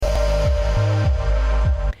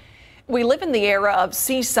We live in the era of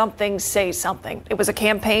see something, say something. It was a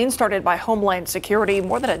campaign started by Homeland Security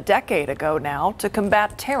more than a decade ago now to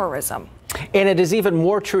combat terrorism. And it is even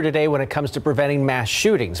more true today when it comes to preventing mass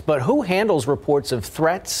shootings. But who handles reports of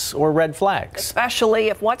threats or red flags? Especially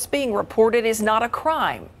if what's being reported is not a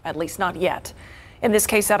crime, at least not yet. In this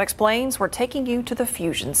case, that explains, we're taking you to the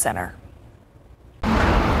Fusion Center.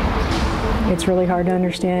 It's really hard to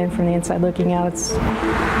understand from the inside looking out. It's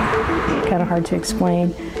kind of hard to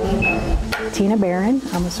explain. Tina Barron.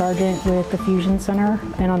 I'm a sergeant with the Fusion Center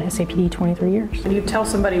and on SAPD 23 years. When you tell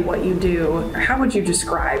somebody what you do, how would you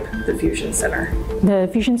describe the Fusion Center? The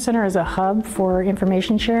Fusion Center is a hub for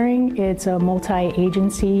information sharing. It's a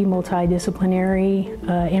multi-agency,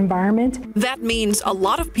 multidisciplinary environment. That means a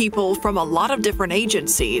lot of people from a lot of different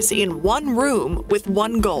agencies in one room with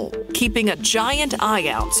one goal, keeping a giant eye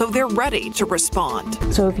out so they're ready to respond.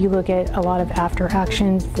 So if you look at a lot of after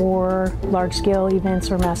action for large-scale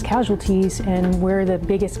events or mass casualties and where the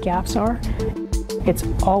biggest gaps are, it's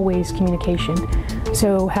always communication.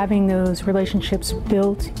 So having those relationships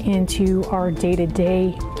built into our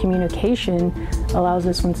day-to-day communication allows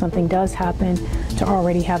us, when something does happen, to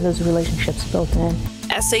already have those relationships built in.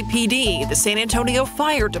 SAPD, the San Antonio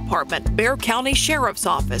Fire Department, Bexar County Sheriff's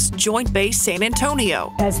Office, Joint Base San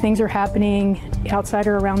Antonio. As things are happening outside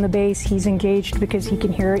or around the base, he's engaged because he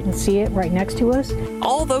can hear it and see it right next to us.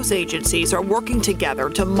 All those agencies are working together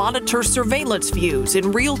to monitor surveillance views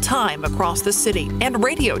in real time across the city and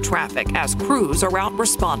radio traffic as crews are out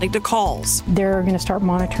responding to calls. They're going to start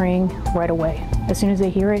monitoring right away. As soon as they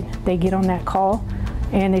hear it, they get on that call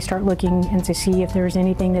and they start looking and to see if there's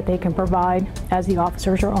anything that they can provide as the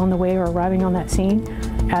officers are on the way or arriving on that scene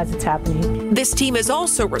as it's happening. This team is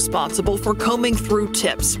also responsible for combing through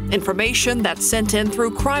tips, information that's sent in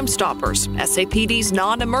through Crime Stoppers, SAPD's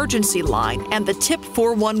non-emergency line, and the Tip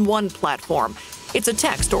 411 platform. It's a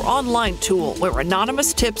text or online tool where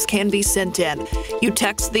anonymous tips can be sent in. You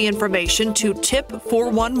text the information to Tip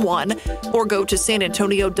 411 or go to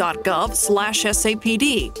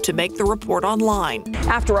sanantonio.gov/SAPD to make the report online.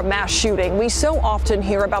 After a mass shooting, we so often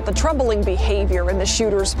hear about the troubling behavior in the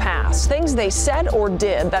shooter's past, things they said or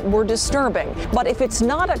did that were disturbing. But if it's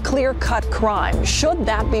not a clear-cut crime, should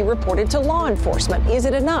that be reported to law enforcement? Is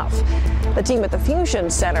it enough? The team at the Fusion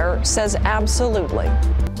Center says absolutely.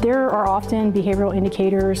 There are often behavioral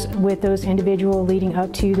indicators with those individuals leading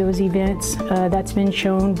up to those events. That's been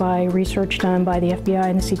shown by research done by the FBI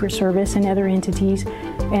and the Secret Service and other entities.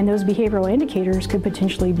 And those behavioral indicators could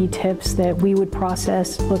potentially be tips that we would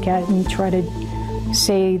process, look at, and try to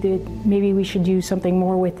say that maybe we should do something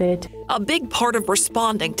more with it. A big part of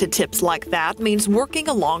responding to tips like that means working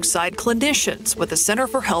alongside clinicians with the Center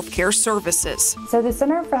for Healthcare Services. So the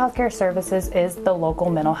Center for Healthcare Services is the local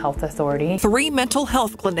mental health authority. 3 mental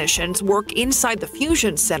health clinicians work inside the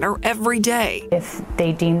Fusion Center every day. If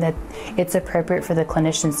they deem that it's appropriate for the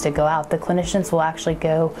clinicians to go out, the clinicians will actually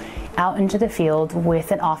go out into the field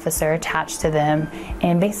with an officer attached to them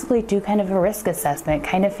and basically do kind of a risk assessment,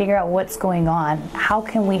 kind of figure out what's going on. How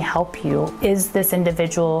can we help you? Is this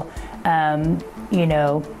individual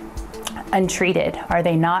untreated? Are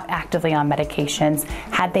they not actively on medications?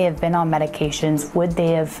 Had they have been on medications, would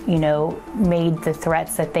they have, made the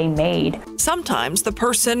threats that they made? Sometimes the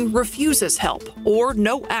person refuses help or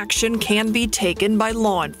no action can be taken by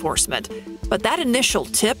law enforcement. But that initial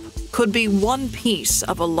tip could be one piece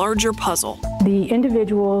of a larger puzzle. The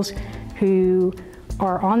individuals who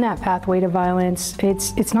are on that pathway to violence,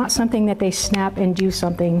 it's not something that they snap and do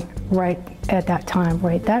something right at that time,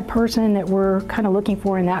 right? That person that we're kind of looking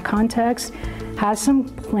for in that context has some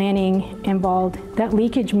planning involved. That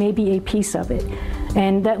leakage may be a piece of it.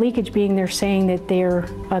 And that leakage being they're saying that they're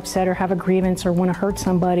upset or have a grievance or want to hurt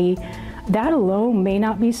somebody. That alone may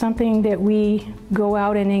not be something that we go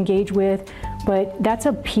out and engage with, but that's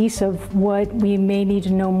a piece of what we may need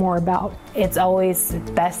to know more about. It's always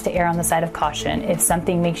best to err on the side of caution. If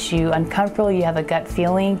something makes you uncomfortable, you have a gut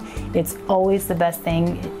feeling, it's always the best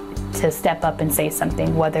thing to step up and say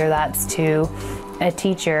something, whether that's to a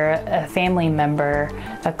teacher, a family member,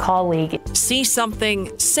 a colleague. See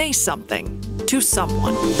something, say something to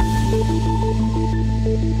someone.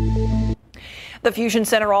 The Fusion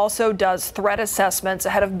Center also does threat assessments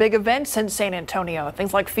ahead of big events in San Antonio,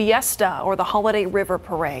 things like Fiesta or the Holiday River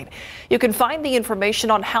Parade. You can find the information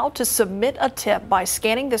on how to submit a tip by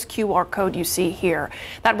scanning this QR code you see here.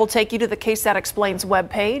 That will take you to the Case That Explains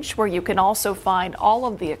webpage, where you can also find all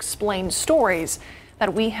of the explained stories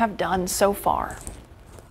that we have done so far.